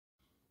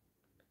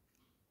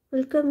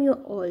Welcome you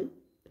all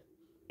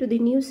to the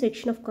new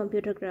section of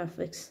computer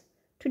graphics.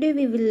 Today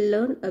we will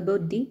learn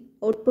about the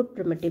output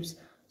primitives.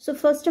 So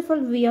first of all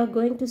we are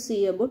going to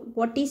see about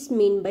what is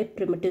mean by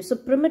primitive. So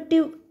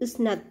primitive is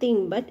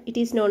nothing but it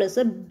is known as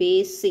a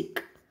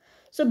basic.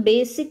 So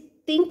basic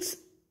things.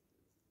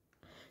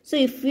 So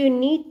if you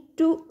need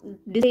to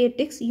display a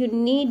text, you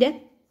need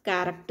a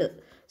character.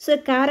 So a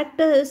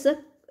character is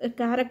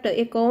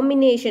a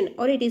combination,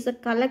 or it is a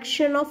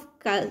collection of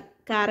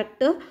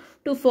character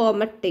to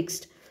form a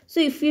text. So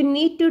if you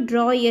need to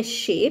draw a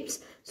shapes,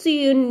 so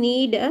you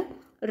need a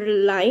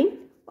line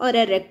or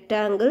a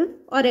rectangle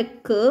or a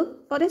curve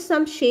or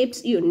some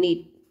shapes you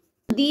need.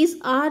 These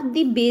are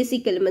the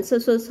basic elements.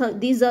 So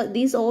these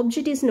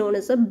object is known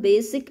as a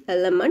basic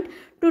element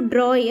to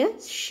draw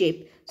a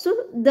shape. So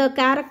the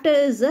character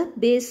is a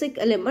basic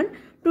element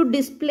to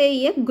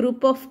display a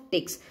group of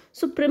text.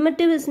 So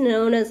primitive is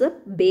known as a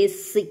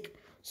basic.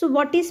 So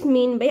what is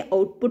mean by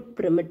output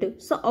primitive?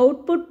 So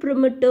output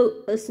primitive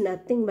is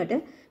nothing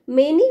but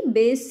many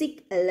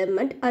basic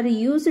element are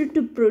used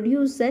to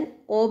produce an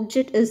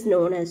object is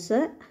known as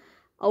a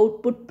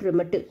output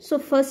primitive. So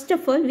first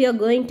of all we are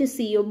going to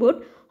see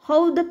about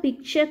how the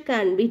picture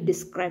can be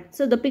described.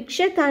 So the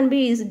picture can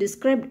be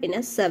described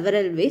in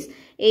several ways,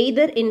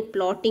 either in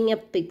plotting a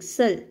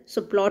pixel.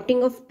 So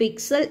plotting of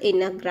pixel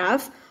in a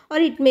graph, or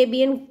it may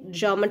be in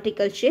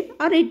geometrical shape,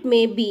 or it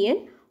may be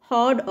in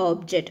hard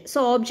object.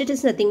 So object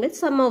is nothing but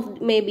some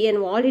of maybe a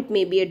wall, it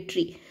may be a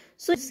tree.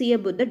 So see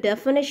about the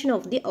definition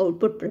of the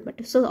output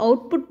primitive. So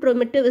output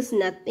primitive is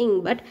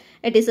nothing but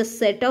it is a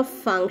set of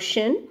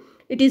function.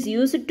 It is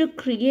used to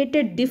create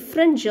a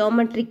different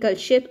geometrical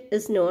shape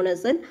is known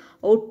as an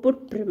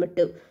output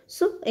primitive.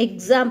 So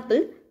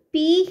example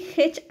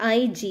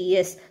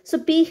PHIGS. So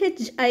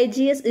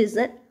PHIGS is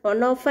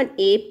one of an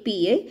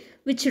API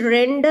which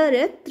render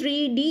a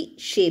 3D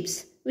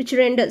shapes, which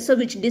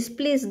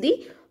displays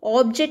the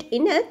object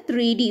in a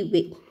 3D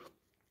way.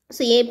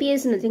 So API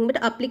is nothing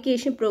but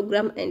application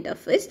program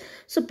interface.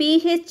 So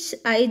PHIGS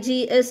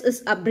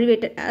is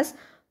abbreviated as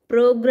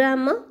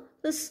Programmer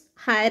is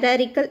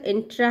Hierarchical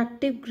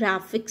Interactive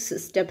Graphic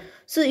System.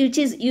 So it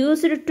is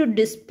used to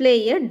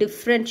display a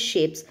different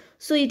shapes.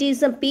 So it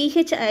is a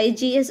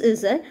PHIGS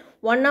is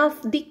one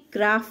of the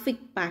graphic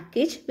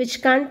package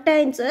which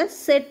contains a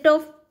set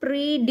of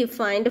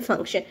predefined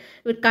function.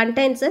 It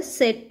contains a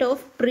set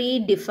of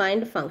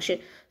predefined function.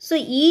 So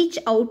each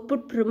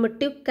output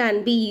primitive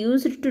can be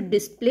used to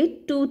display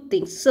two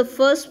things. So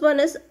first one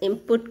is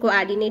input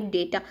coordinate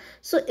data.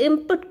 So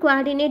input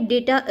coordinate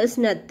data is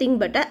nothing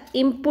but a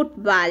input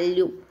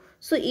value.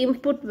 So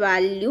input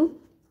value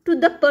to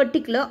the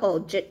particular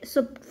object.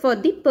 So for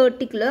the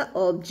particular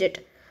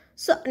object.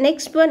 So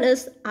next one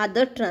is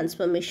other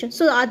transformation.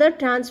 So other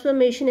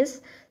transformation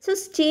is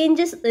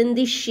changes in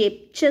the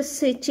shape. Just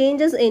say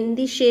changes in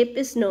the shape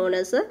is known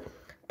as a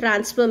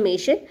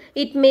transformation.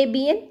 It may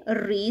be a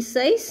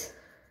resize.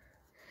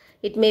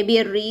 It may be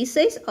a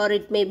resize, or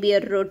it may be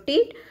a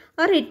rotate,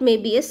 or it may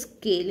be a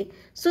scaling.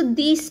 So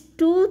these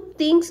two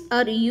things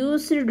are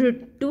used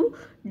to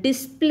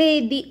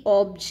display the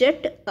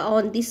object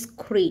on the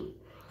screen.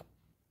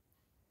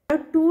 There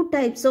are two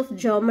types of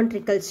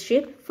geometrical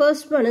shape.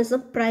 First one is a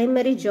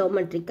primary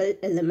geometrical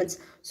elements.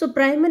 So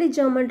primary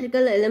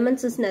geometrical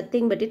elements is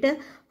nothing but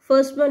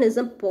first one is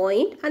a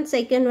point and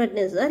second one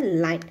is a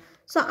line.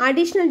 So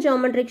additional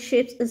geometric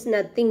shapes is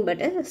nothing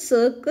but a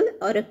circle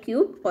or a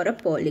cube or a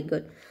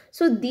polygon.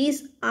 So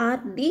these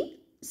are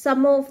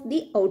some of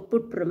the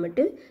output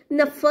primitive. In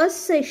the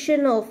first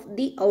session of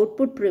the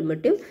output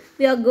primitive,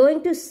 we are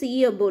going to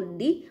see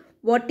about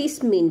what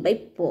is mean by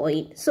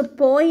point. So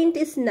point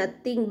is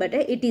nothing but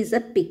it is a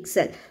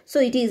pixel. So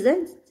it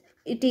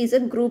is a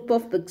group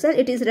of pixel.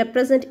 It is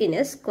represented in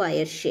a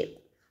square shape.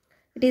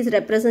 It is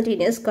represented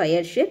in a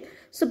square shape.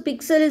 So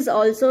pixel is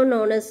also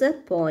known as a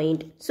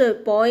point. So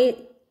point.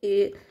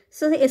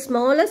 So the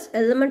smallest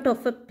element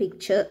of a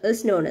picture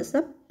is known as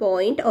a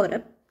point or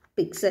a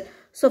pixel.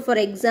 So for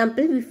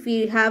example, if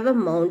we have a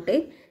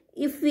mountain,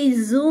 if we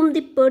zoom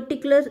the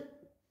particular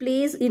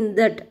place in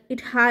that,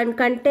 it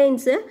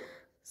contains a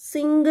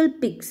single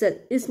pixel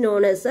is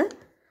known as a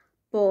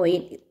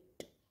point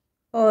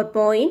or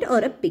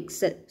a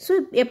pixel.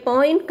 So a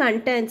point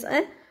contains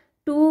a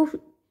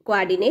two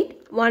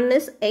coordinate, one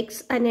is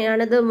x and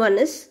another one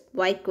is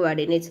y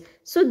coordinates.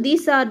 So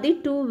these are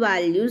the two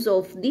values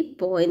of the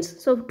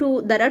points. So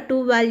there are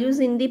two values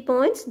in the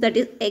points, that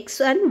is x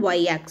and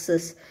y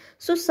axis.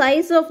 So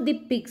size of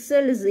the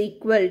pixel is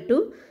equal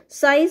to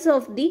size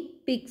of the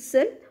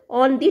pixel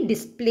on the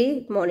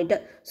display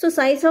monitor. So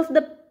size of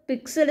the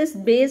pixel is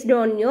based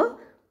on your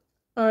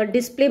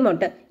display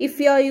monitor. If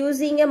you are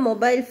using a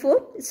mobile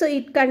phone, so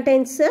it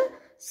contains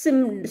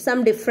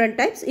some different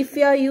types. If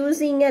you are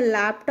using a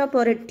laptop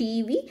or a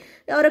TV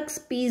or a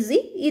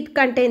PC, it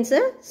contains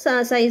a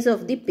size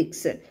of the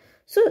pixel.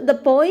 So the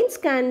points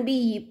can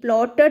be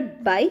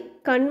plotted by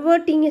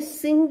converting a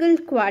single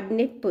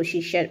coordinate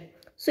position.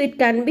 So it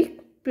can be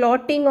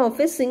plotting of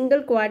a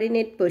single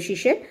coordinate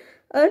position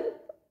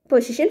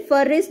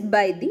furnished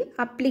by the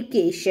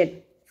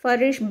application.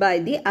 furnished by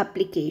the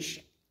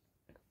application.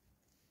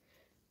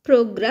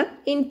 Program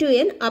into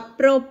an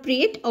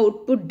appropriate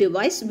output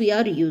device we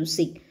are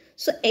using.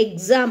 So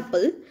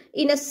example,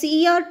 in a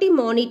CRT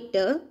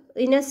monitor,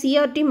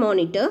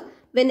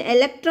 when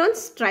electron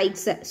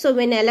strikes, so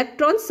when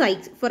electron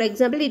strikes, for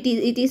example, it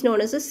is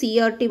known as a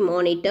CRT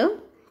monitor.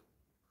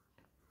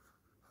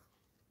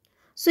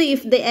 So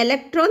if the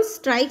electron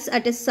strikes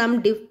at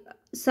some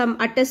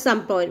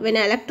point, when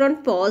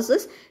electron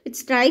pauses, it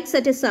strikes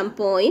at some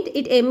point,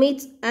 it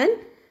emits an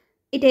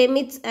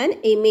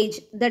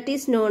image that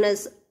is known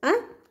as a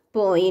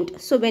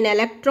point. So when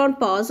electron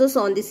passes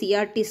on the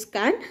CRT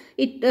scan,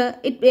 it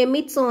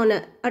emits on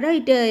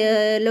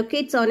it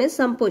locates on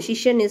some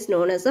position is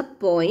known as a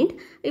point.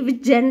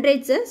 It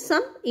generates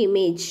some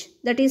image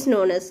that is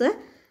known as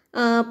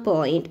a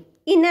point.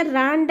 In a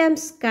random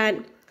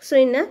scan, so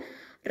in a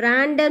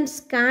random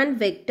scan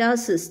vector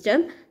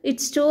system, it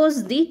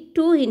stores the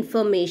two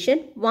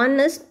information. One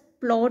is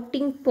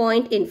plotting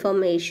point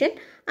information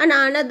and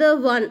another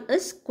one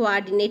is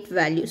coordinate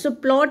value. So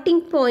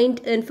plotting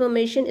point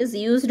information is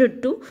used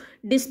to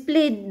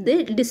display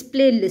the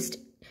display list.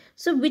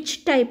 So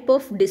which type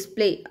of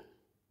display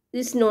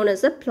is known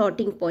as a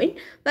plotting point,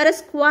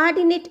 whereas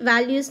coordinate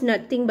value is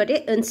nothing but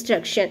a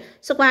instruction.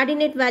 So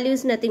coordinate value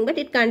is nothing but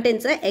it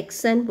contains a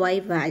x and y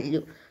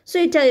value. So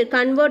it is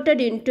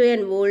converted into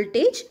a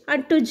voltage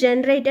and to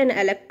generate an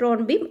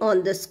electron beam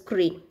on the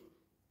screen.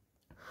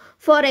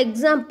 For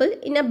example,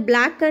 in a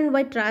black and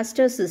white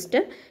raster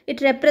system,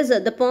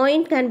 the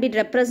point can be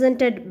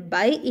represented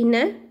by in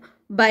a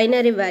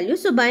binary value.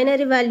 So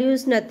binary value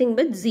is nothing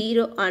but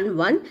 0 and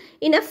 1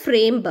 in a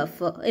frame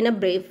buffer.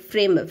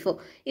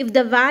 If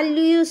the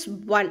value is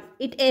 1,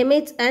 it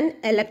emits an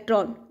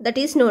electron. That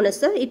is known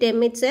as it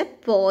emits a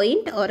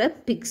point or a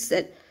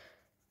pixel.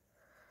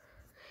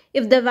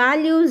 If the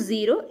value is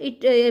 0,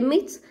 it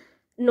emits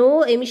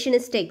no emission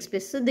takes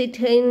place. So that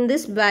in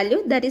this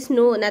value, there is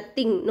no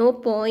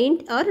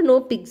point or no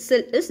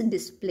pixel is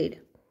displayed.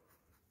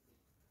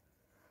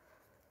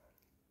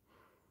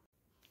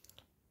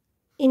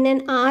 In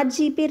an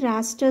RGB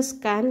raster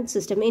scan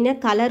system, in a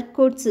color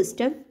code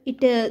system,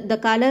 the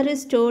color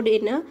is stored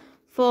in a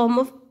form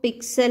of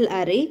pixel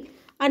array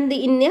and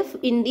in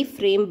the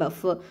frame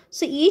buffer.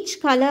 So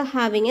each color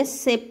having a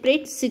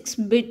separate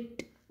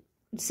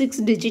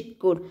 6-digit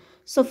code.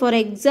 So for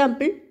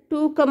example,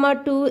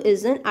 2,2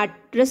 is an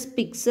address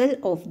pixel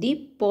of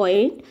the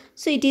point.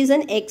 So it is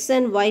an x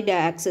and y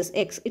axis.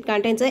 It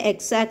contains a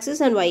x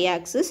axis and y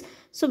axis.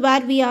 So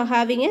where we are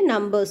having a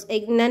numbers,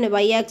 in an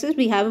y axis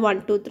we have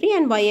 1, 2, 3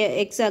 and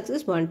x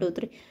axis 1, 2,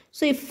 3.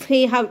 So if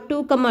we have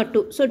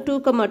 2,2, so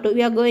 2,2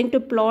 we are going to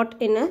plot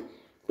in a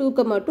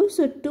 2,2.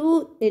 So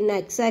 2 in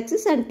x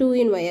axis and 2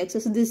 in y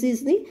axis. This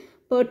is the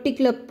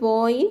particular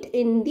point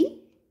in the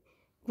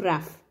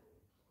graph.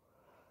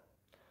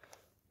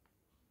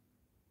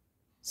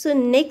 So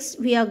next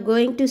we are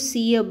going to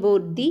see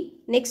about the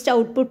next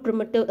output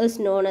primitive is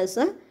known as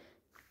a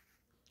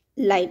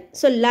line.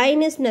 So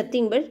line is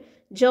nothing but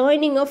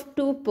joining of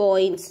 2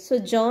 points. So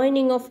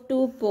joining of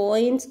 2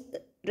 points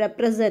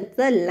represents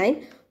the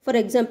line. For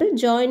example,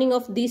 joining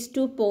of these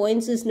 2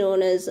 points is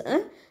known as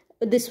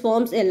this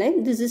forms a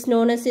line. This is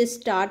known as a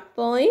start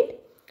point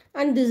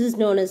and this is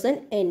known as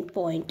an end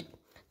point.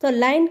 So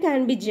line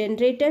can be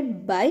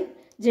generated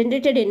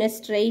in a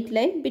straight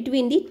line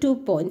between the 2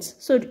 points.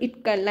 So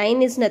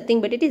line is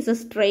nothing but it is a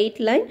straight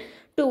line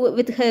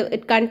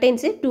it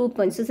contains a 2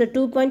 points. So the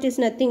 2 point is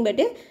nothing but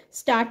a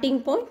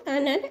starting point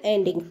and an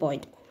ending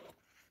point.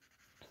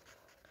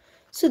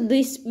 So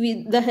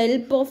with the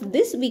help of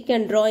this we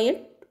can draw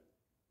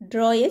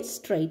a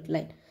straight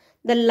line.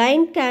 The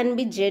line can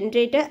be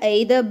generated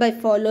either by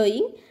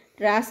following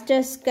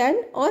raster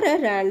scan or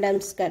a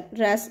random scan.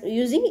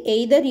 Using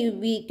either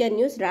we can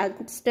use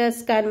raster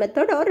scan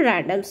method or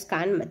random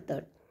scan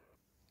method.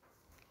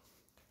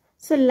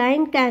 So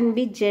line can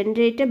be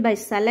generated by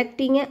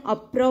selecting an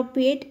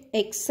appropriate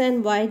x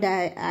and y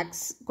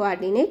axis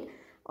coordinate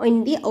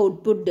in the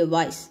output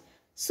device.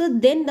 So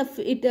then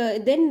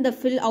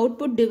the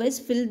output device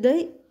fill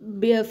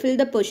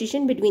the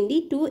position between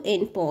the 2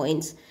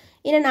 endpoints.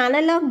 In an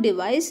analog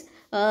device,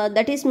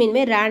 that is mean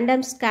by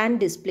random scan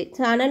display.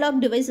 So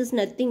analog device is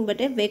nothing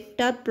but a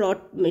vector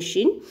plot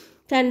machine.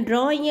 Can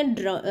draw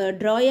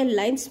a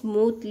line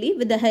smoothly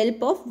with the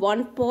help of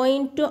one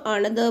point to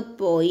another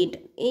point,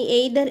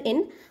 either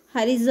in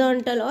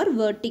horizontal or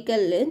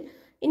vertical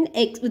in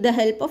x with the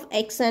help of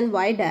x and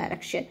y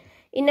direction.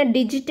 In a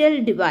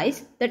digital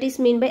device, that is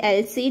mean by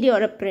LCD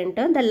or a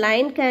printer, the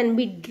line can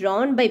be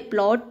drawn by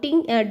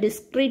plotting a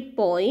discrete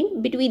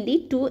point between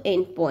the 2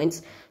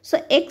 endpoints.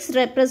 So x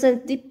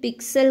represents the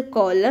pixel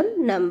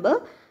column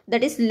number,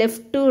 that is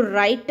left to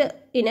right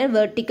in a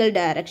vertical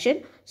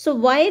direction. So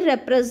y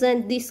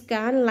represents the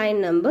scan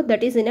line number,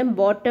 that is in a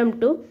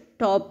bottom to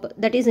top,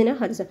 that is in a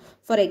horizontal.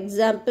 For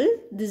example,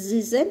 this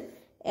is a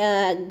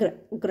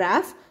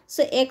graph.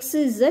 So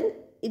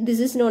this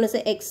is known as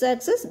a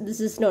x-axis, this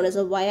is known as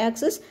a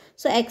y-axis.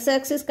 So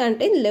x-axis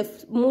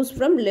moves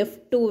from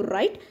left to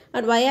right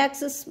and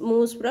y-axis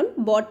moves from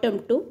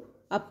bottom to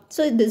up.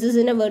 So this is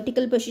in a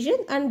vertical position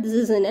and this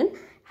is in a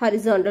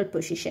horizontal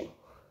position.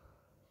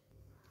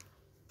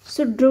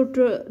 So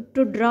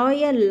to draw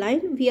a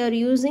line, we are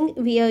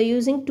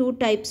using two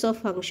types of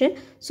function.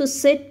 So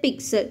set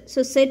pixel.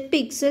 So set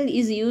pixel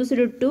is used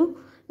to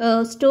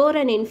store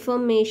an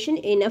information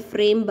in a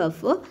frame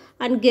buffer,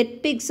 and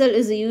get pixel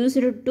is used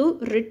to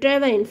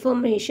retrieve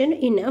information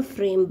in a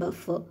frame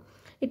buffer.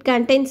 It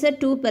contains a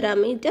two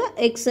parameter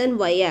x and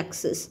y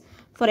axis.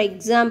 For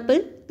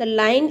example, the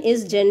line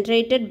is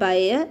generated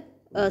by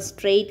a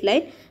straight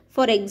line.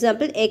 For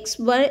example,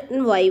 x1,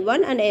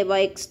 y1 and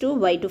x2,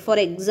 y2. For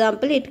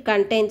example, it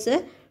contains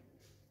a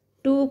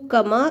 2,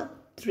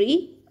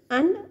 3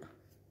 and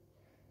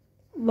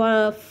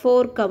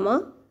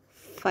 4,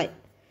 5.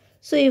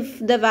 So if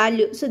the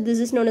value, so this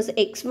is known as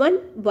x1,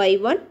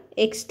 y1,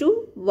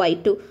 x2,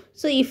 y2.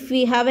 So if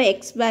we have a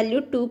x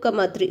value 2,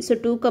 3. So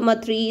 2,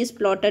 3 is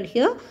plotted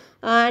here,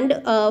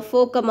 and 4,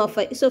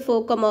 5. So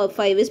 4,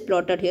 5 is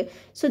plotted here.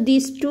 So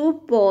these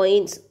 2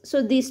 points,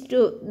 so these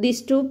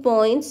two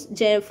points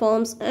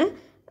forms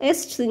a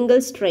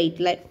single straight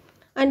line.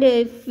 And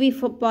if we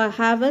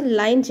have a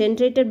line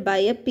generated by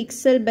a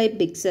pixel by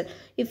pixel,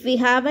 if we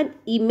have an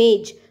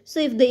image, so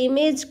if the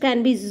image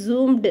can be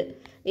zoomed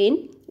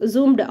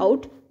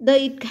out,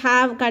 it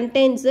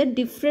contains a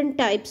different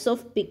types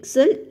of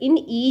pixel in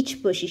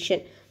each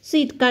position. So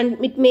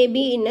it may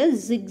be in a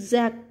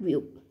zigzag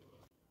view.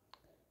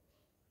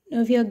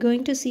 Now we are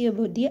going to see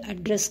about the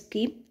address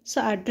scheme. So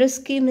address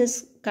scheme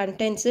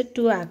contains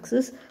two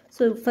axes.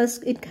 So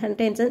first it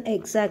contains an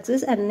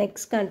x-axis and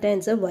next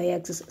contains a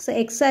y-axis. So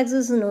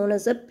x-axis is known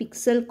as a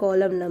pixel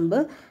column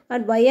number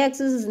and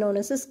y-axis is known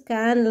as a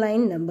scan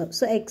line number.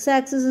 So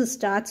x-axis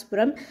starts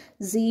from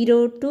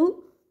 0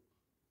 to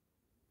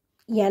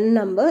n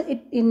number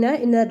in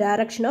the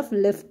direction of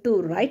left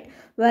to right,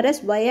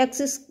 whereas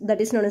y-axis, that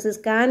is known as a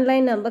scan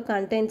line number,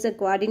 contains a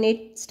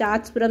coordinate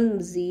starts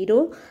from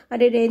 0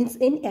 and it ends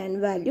in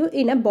n value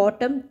in a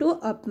bottom to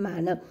up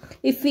manner.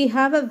 If we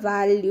have a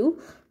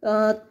value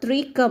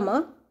 3,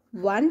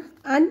 1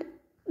 and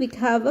we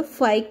have a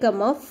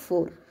 5,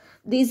 4.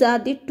 These are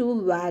the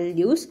two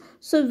values.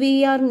 So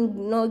we are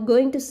now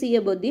going to see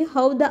about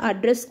how the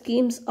address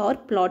schemes are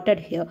plotted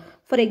here.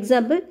 For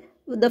example,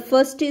 the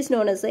first is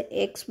known as a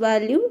x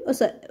value,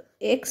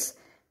 x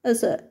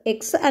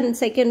and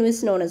second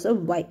is known as a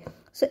y.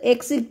 So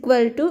x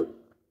equal to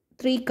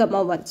 3,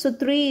 1. So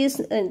 3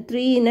 is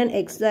 3 in an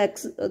x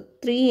axis,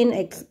 3 in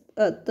x,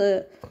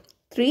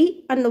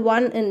 3 and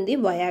 1 in the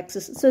y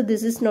axis. So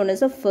this is known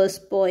as a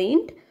first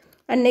point,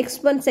 and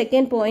next one,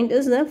 second point,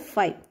 is a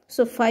 5.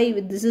 So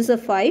 5, this is a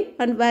 5,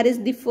 and where is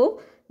the 4?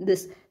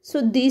 This.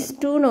 So these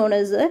two known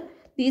as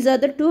these are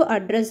the two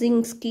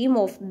addressing scheme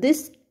of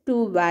this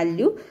two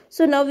value.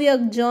 So now we are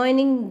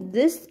joining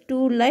these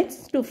two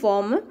lines to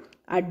form an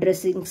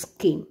addressing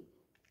scheme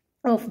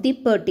of the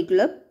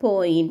particular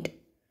point.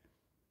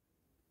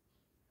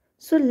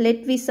 So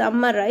let me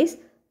summarize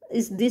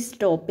this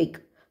topic.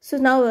 So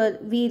now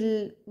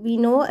we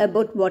know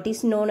about what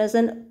is known as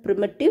an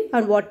primitive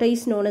and what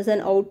is known as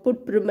an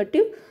output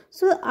primitive.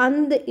 So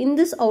in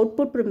this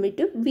output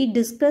primitive, we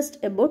discussed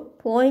about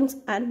points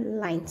and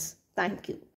lines. Thank you.